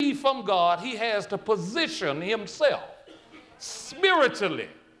receive from God, he has to position himself spiritually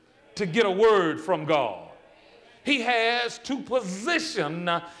to get a word from God. He has to position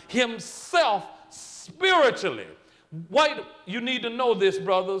himself spiritually. Wait, you need to know this,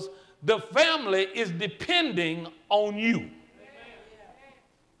 brothers. The family is depending on you.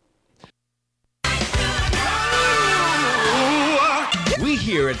 We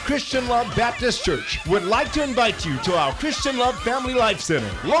here at Christian Love Baptist Church would like to invite you to our Christian Love Family Life Center,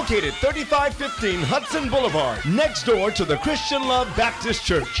 located 3515 Hudson Boulevard, next door to the Christian Love Baptist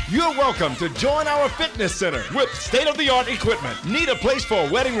Church. You're welcome to join our fitness center with state-of-the-art equipment. Need a place for a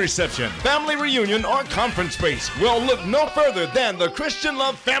wedding reception, family reunion, or conference space? Well, look no further than the Christian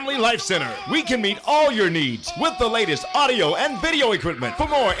Love Family Life Center. We can meet all your needs with the latest audio and video equipment. For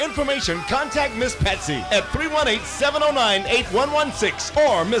more information, contact Miss Patsy at 318-709-8116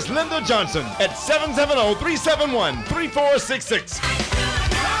 or Miss Linda Johnson at 770-371-3466.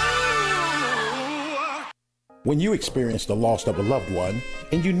 When you experience the loss of a loved one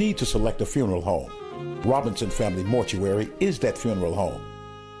and you need to select a funeral home, Robinson Family Mortuary is that funeral home.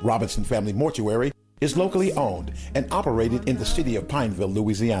 Robinson Family Mortuary is locally owned and operated in the city of Pineville,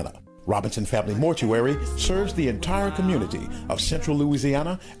 Louisiana. Robinson Family Mortuary serves the entire community of central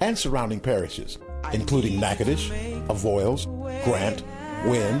Louisiana and surrounding parishes, including Natchitoches, Avoyelles, Grant,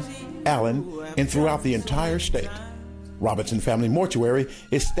 Wynne, Allen, and throughout the entire state. Robinson Family Mortuary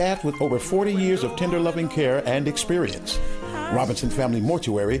is staffed with over 40 years of tender loving care and experience. Robinson Family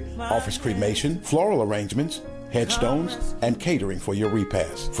Mortuary offers cremation, floral arrangements, headstones, and catering for your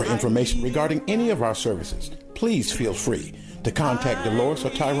repast. For information regarding any of our services, please feel free to contact Dolores or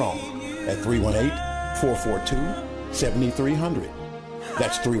Tyrone at 318-442-7300.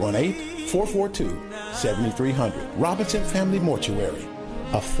 That's 318-442-7300. Robinson Family Mortuary,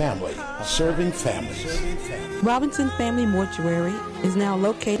 a family serving families. Robinson Family Mortuary is now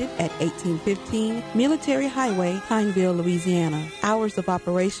located at 1815 Military Highway, Pineville, Louisiana. Hours of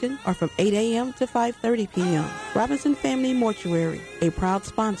operation are from 8 a.m. to 5:30 p.m. Robinson Family Mortuary, a proud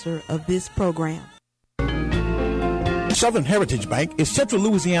sponsor of this program. Southern Heritage Bank is Central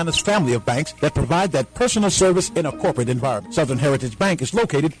Louisiana's family of banks that provide that personal service in a corporate environment. Southern Heritage Bank is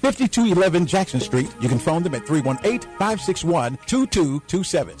located 5211 Jackson Street. You can phone them at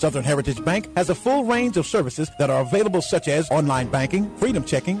 318-561-2227. Southern Heritage Bank has a full range of services that are available, such as online banking, freedom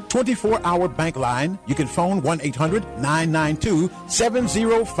checking, 24-hour bank line. You can phone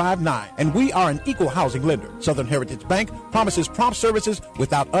 1-800-992-7059. And we are an equal housing lender. Southern Heritage Bank promises prompt services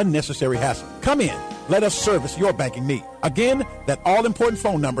without unnecessary hassle. Come in. Let us service your banking need. Again, that all-important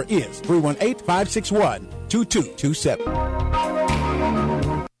phone number is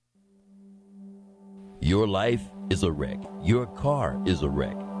 318-561-2227. Your life is a wreck. Your car is a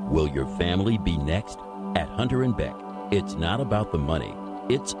wreck. Will your family be next? At Hunter & Beck, it's not about the money.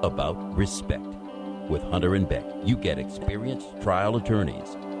 It's about respect. With Hunter & Beck, you get experienced trial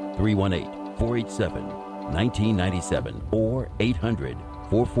attorneys. 318-487-1997 or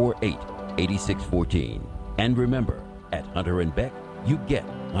 800-448-8614. And remember, at Hunter & Beck, you get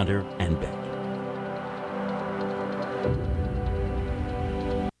Hunter & Beck.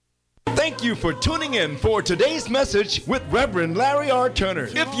 Thank you for tuning in for today's message with Reverend Larry R. Turner.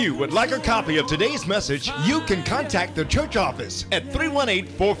 If you would like a copy of today's message, you can contact the church office at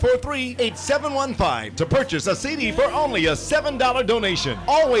 318-443-8715 to purchase a CD for only a $7 donation.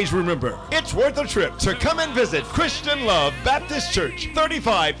 Always remember, it's worth a trip to come and visit Christian Love Baptist Church,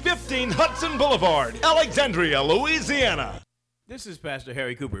 3515 Hudson Boulevard, Alexandria, Louisiana. This is Pastor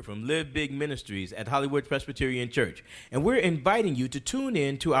Harry Cooper from Live Big Ministries at Hollywood Presbyterian Church, and we're inviting you to tune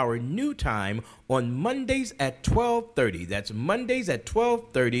in to our new time on Mondays at 12:30. That's Mondays at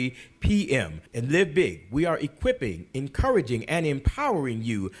 12:30 p.m. And Live Big, we are equipping, encouraging, and empowering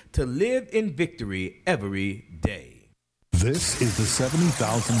you to live in victory every day. This is the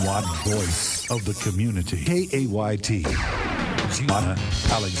 70,000-watt voice of the community. KAYT,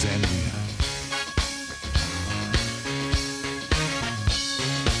 Alexandria.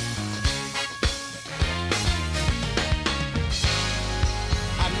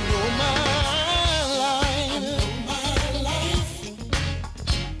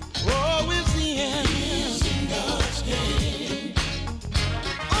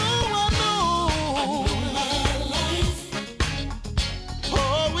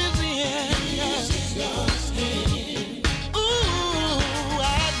 Ooh,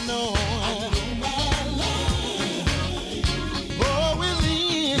 I know.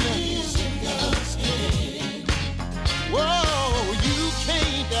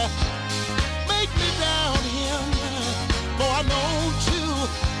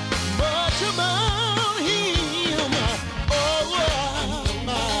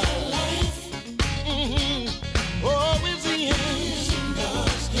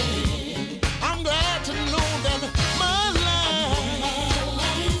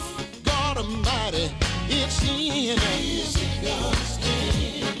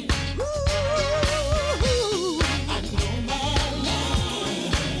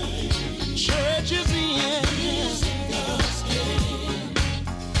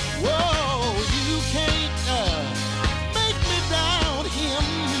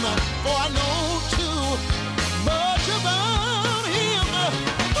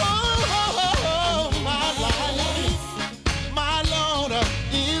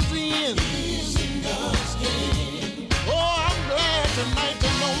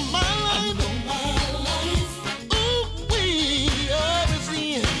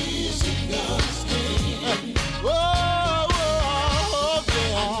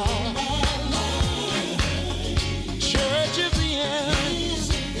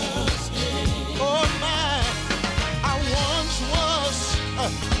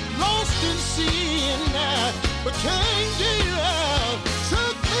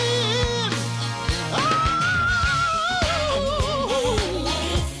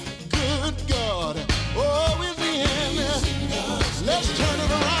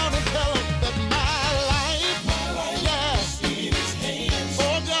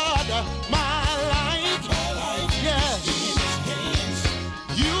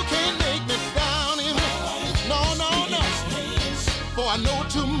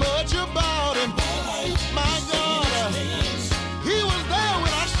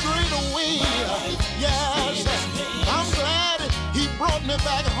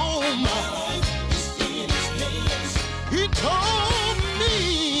 back home, he told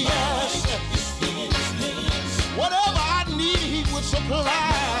me yes, whatever I need he would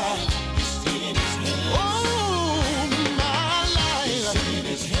supply. Oh, my life,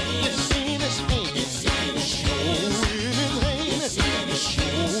 it's in his hands. Show in his hands. Show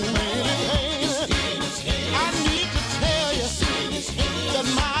in his hands. I need to tell you that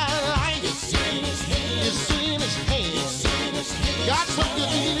my life is in his hands. Got some good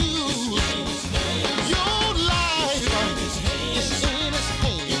news. Your life is in his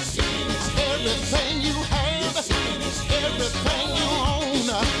hands. Everything you have, everything you own,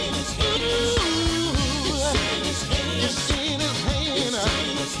 it's in his hand.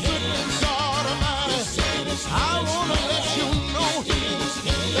 Good God Almighty, I want to let you know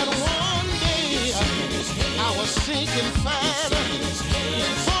that one day I was sinking fast,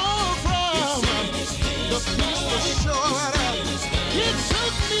 far from the peaceful shore. He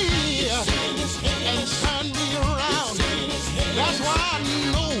took me and turned me around. That's why I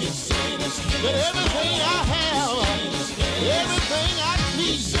know that everything I have, everything I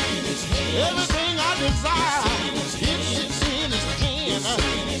need, everything I desire, it's in his hand.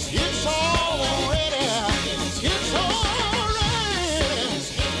 It's already, it's already,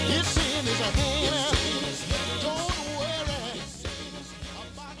 it's in his hand. Don't worry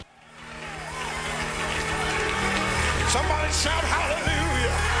about it. Somebody shout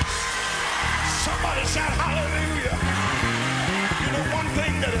hallelujah. Somebody shout hallelujah. You know, one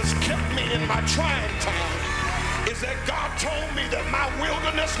thing that has kept me in my trying time is that God told me that my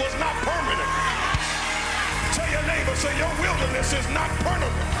wilderness was not permanent. Tell your neighbor, say your wilderness is not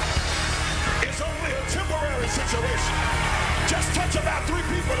permanent. It's only a temporary situation. Just touch about 3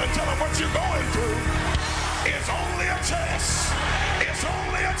 people and tell them what you're going through. It's only a test. It's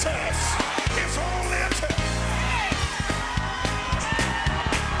only a test. It's only a test.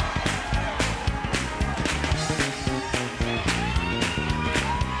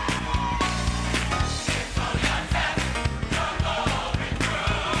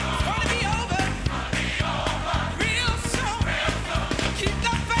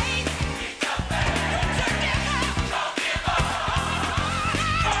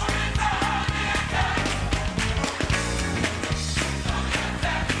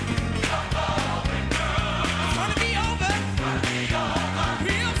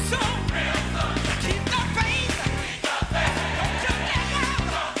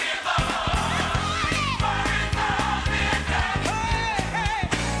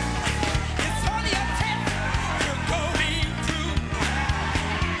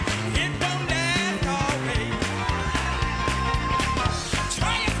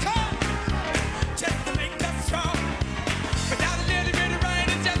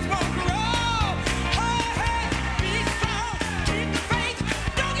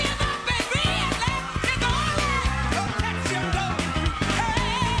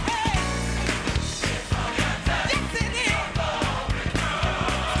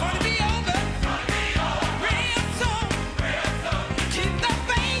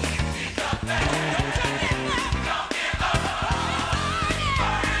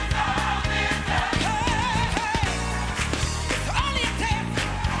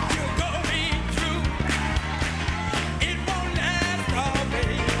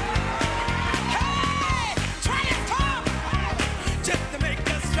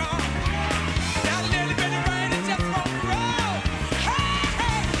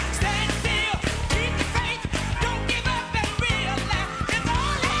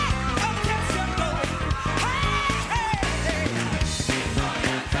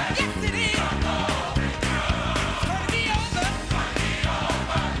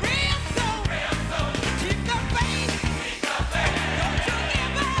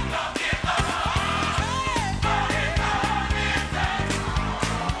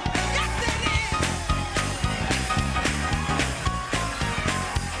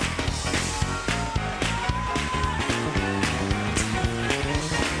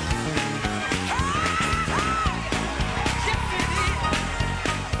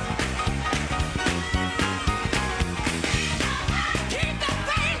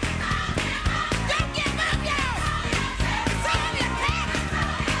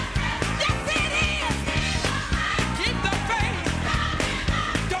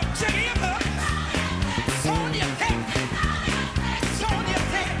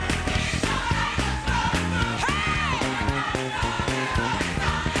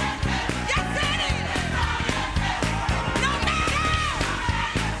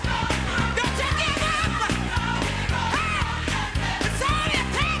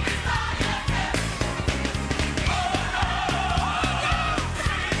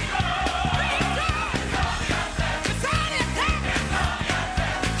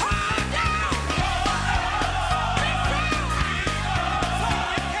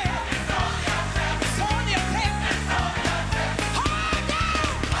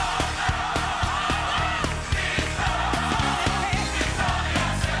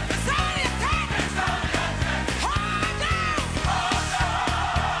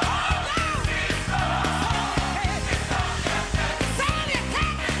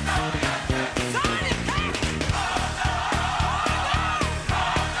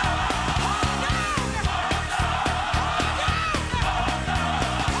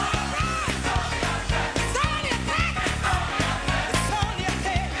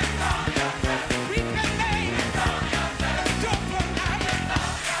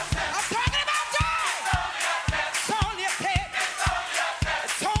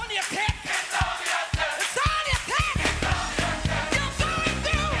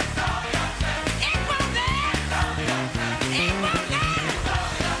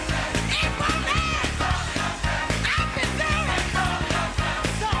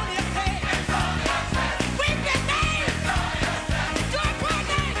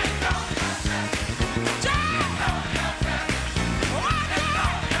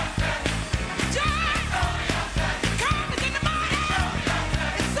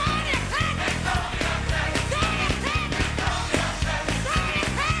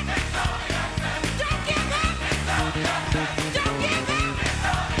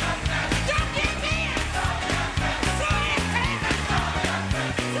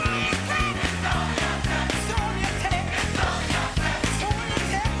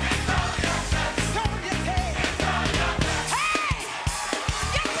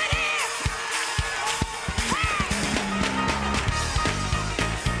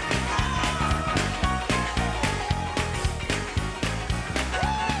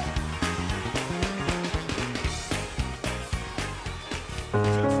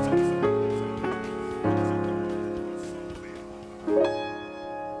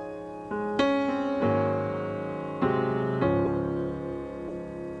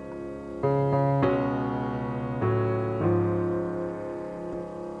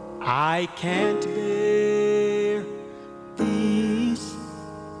 I can't bear these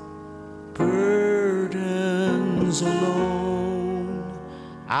burdens alone.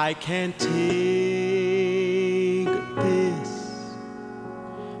 I can't take this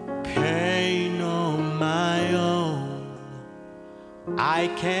pain on my own. I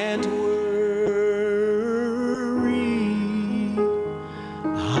can't worry.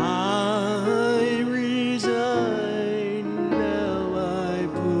 I resign. Now I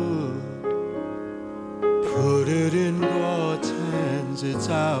put it in God's hands. It's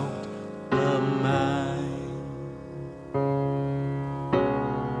out of mine.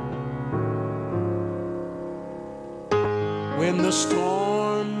 When the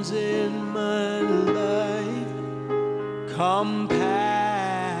storms in my life come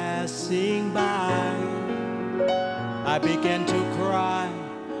passing by, I begin to cry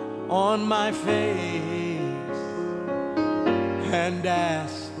on my face and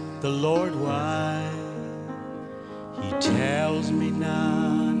ask the Lord why. He tells me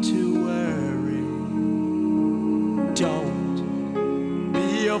not to worry. Don't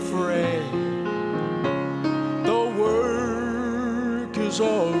be afraid. The work is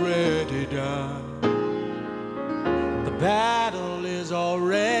already done. The battle is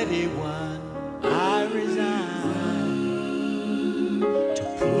already won. I resign to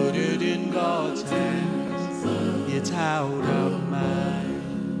put it in God's hands. It's out of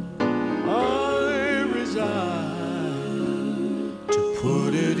mine. I resign to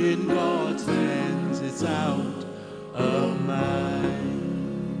put it in God's hands. It's out of mine.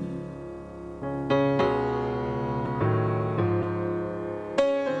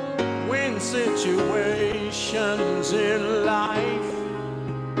 When situations in life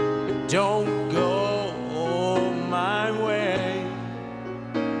don't go my way,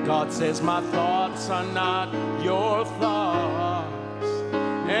 God says my thoughts are not your thoughts,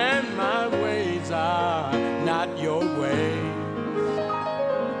 and my ways are not your ways.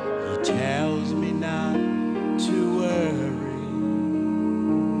 He tells me not to worry.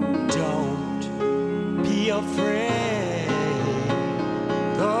 Don't be afraid.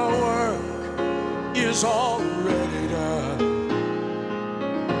 The work is already done.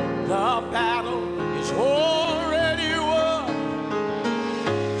 The battle is already won.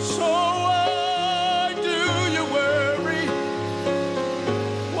 So why do you worry?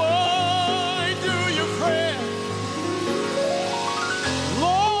 Why do you fret?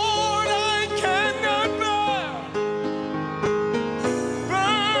 Lord, I cannot bear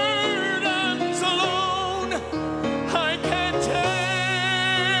burdens alone. I can't take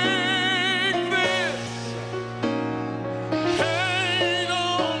this pain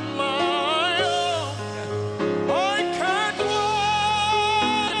on my own. I can't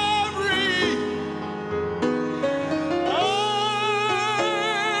worry. I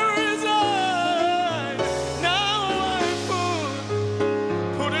resign. Now I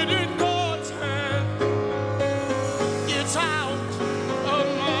put it in God's hand. It's out of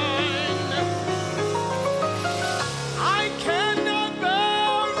mine. I cannot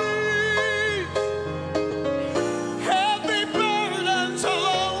bear these heavy burdens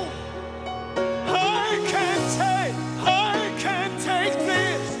alone. I can't take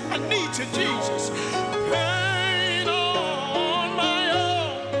this. I need you, Jesus. Pain on my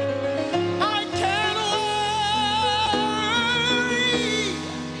own. I can't worry.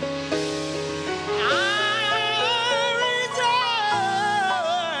 I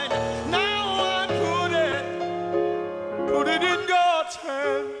resign. Now I put it in God's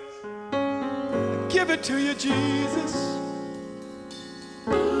hands. Give it to you, Jesus.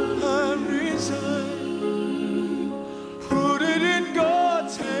 I resign. Put it in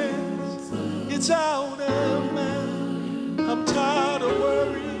God's hands. It's out of mine. I'm tired of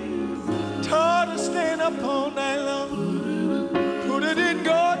worrying. Tired of staying up all night long. Put it in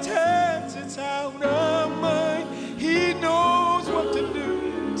God's hands. It's out of mine. He knows what to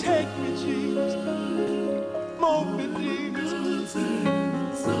do. Take me, Jesus. Mold me, Jesus.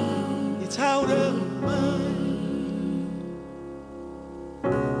 It's out of mine.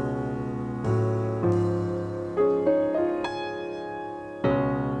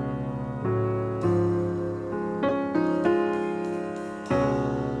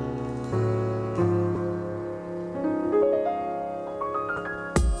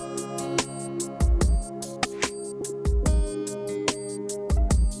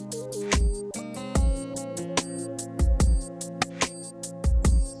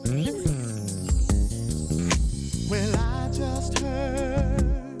 Well, I just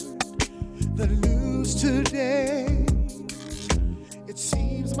heard the news today. It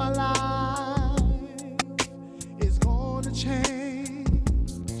seems my life is going to change.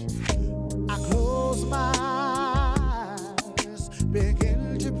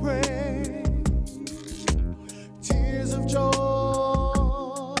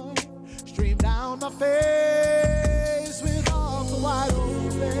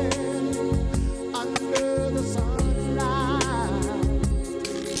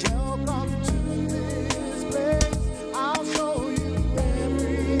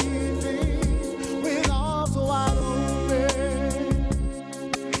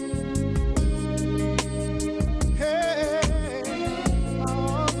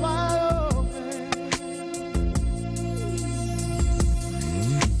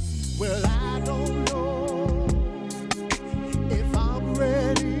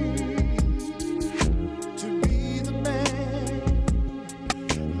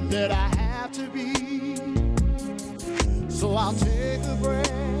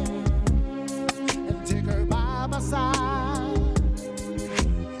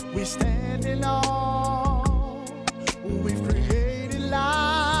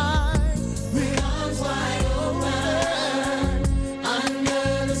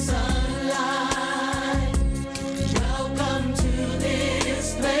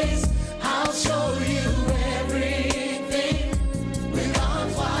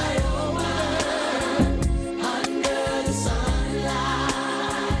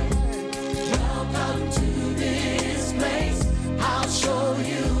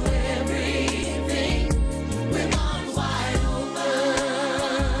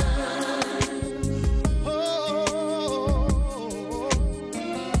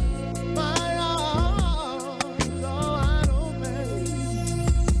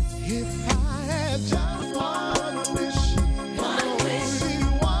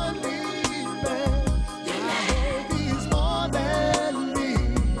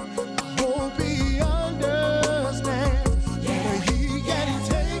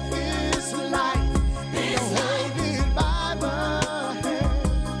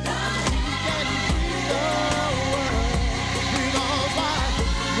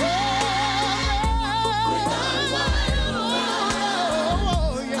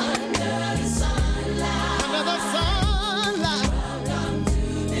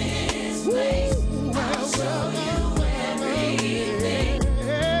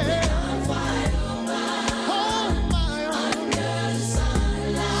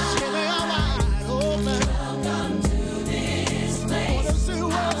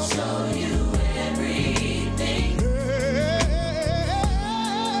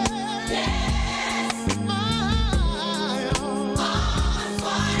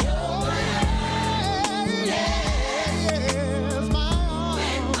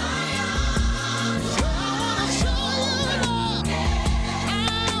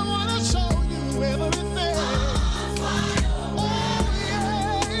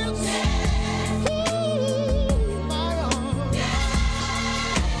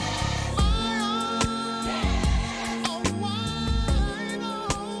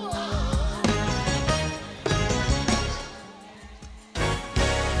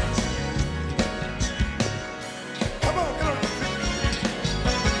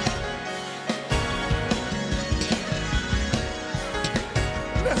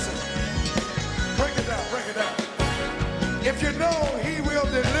 If you know he will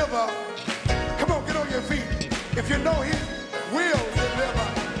deliver, come on, get on your feet. If you know he will deliver,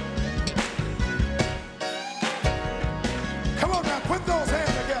 come on now, put those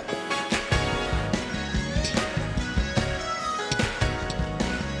hands together.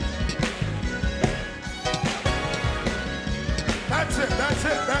 That's it, that's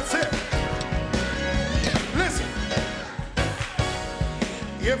it, that's it. Listen,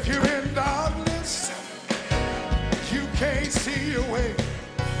 if you're in darkness, you can't see your way.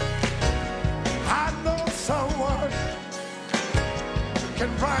 I know someone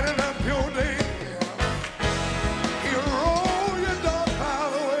can brighten up your day. He'll roll your dark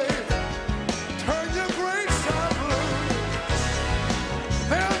cloud away, turn your gray sky blue.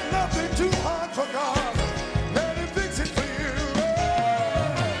 There's nothing too hard for God. Let him fix it for you.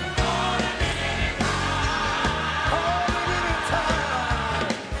 All the minute time.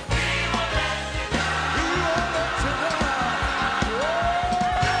 He won't let you down. He won't let you down.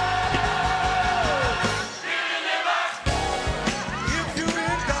 If you're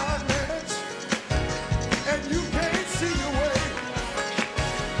in darkness and you can't see your way,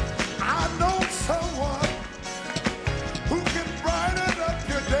 I know someone who can brighten up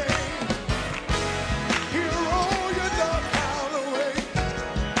your day. He'll roll your dark cloud away,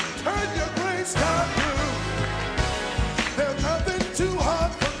 turn your gray sky blue. There's nothing too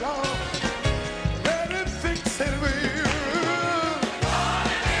hard for God. Let him fix it for you.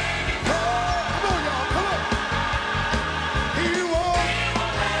 Come on, y'all, come on. He won't.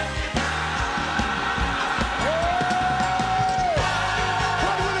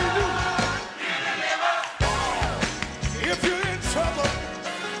 What will he do? If you're in trouble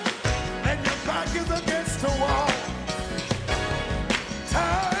and your back is against the wall,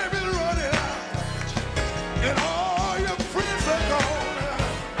 time is running out, and all your friends are gone.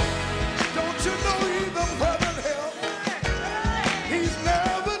 Don't you know he's the present help? He's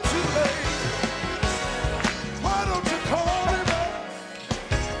never too late. Why don't you call him up?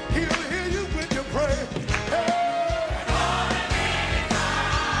 He'll hear you when you pray.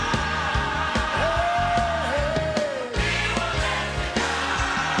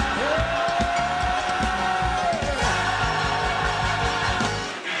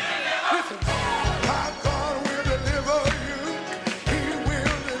 Listen, my God will deliver you. He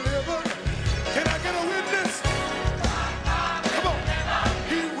will deliver. Can I get a witness? Come on.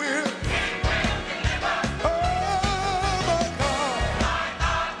 He will. Oh, my God.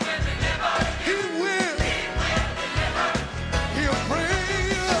 He will. He'll bring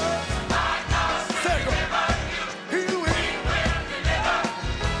you up. Say it, go. He will.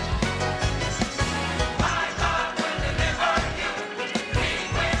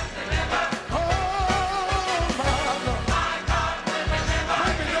 Oh, my God.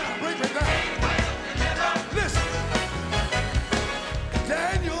 Bring me down. Listen.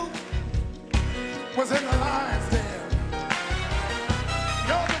 Daniel was in the lion's den.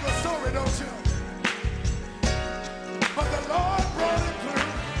 Y'all know the story, don't you? But the Lord brought him through.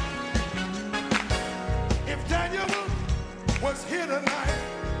 If Daniel was here tonight,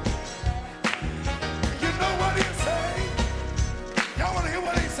 you know what he'd say? Y'all want to hear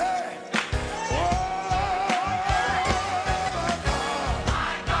what he said? Oh, my God.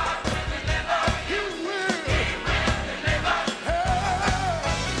 He will.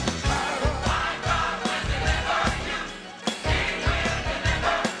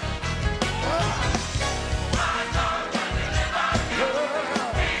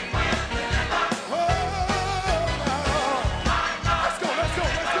 Let's go, let's go,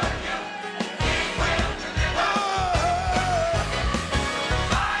 let's go.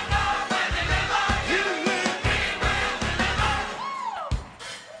 He will.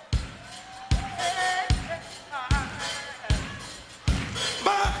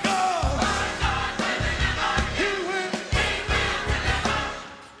 My God. He will.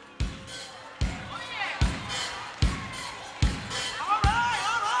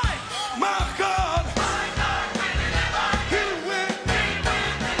 My God. He will.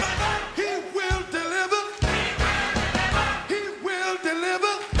 He will deliver. He will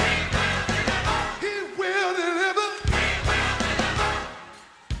deliver. He will deliver.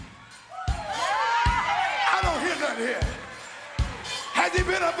 I don't hear nothing here. Has he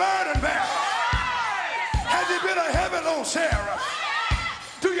been a burden bearer? Has he been a heavy load sharer?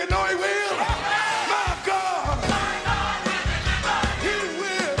 Do you know he will? My God. He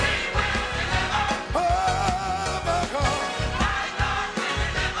will. Oh, my God.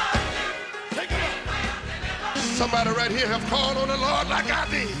 Take it up. Somebody right here have called on the Lord like I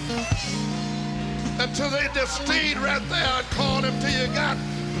did. Until they just stayed right there and called him till you got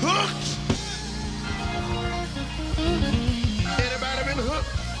hooked.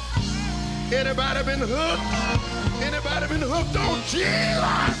 Anybody been hooked? Anybody been hooked on Jesus?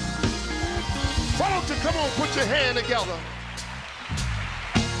 Why don't you come on, put your hand together.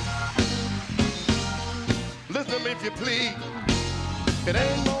 Listen to me if you please. It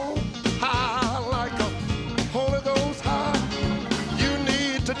ain't no high like a Holy Ghost high. You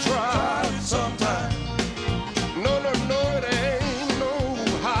need to try it sometime. No, no, no, it ain't no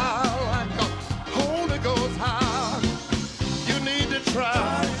high like a Holy Ghost high. You need to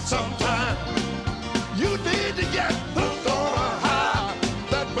try it sometime. You need to get hooked on a high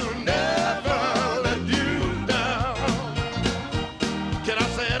that will never let you down. Can I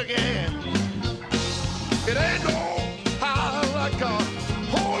say it again? It ain't no high like a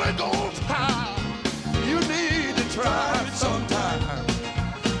Holy Ghost high. You need to try it sometime.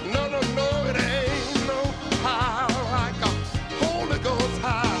 No, no, no, it ain't no high like a Holy Ghost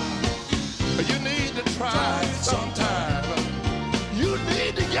high. You need to try it sometime. You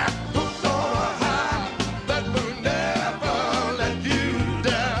need to get hooked on a high that will never let you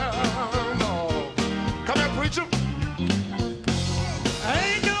down. No. Come here, preacher.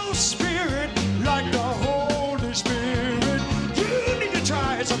 Ain't no spirit like the Holy Spirit. You need to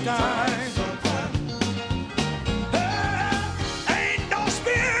try it sometime. Ain't no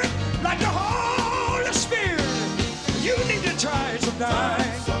spirit like the Holy Spirit. You need to try it sometime.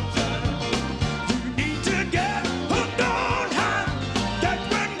 You need to get hooked on high that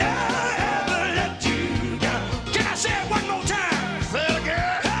will never let you down. Can I say it one more time? Say it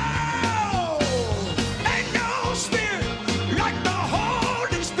again. Oh, ain't no spirit like the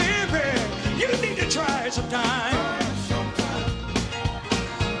Holy Spirit. You need to try it sometime.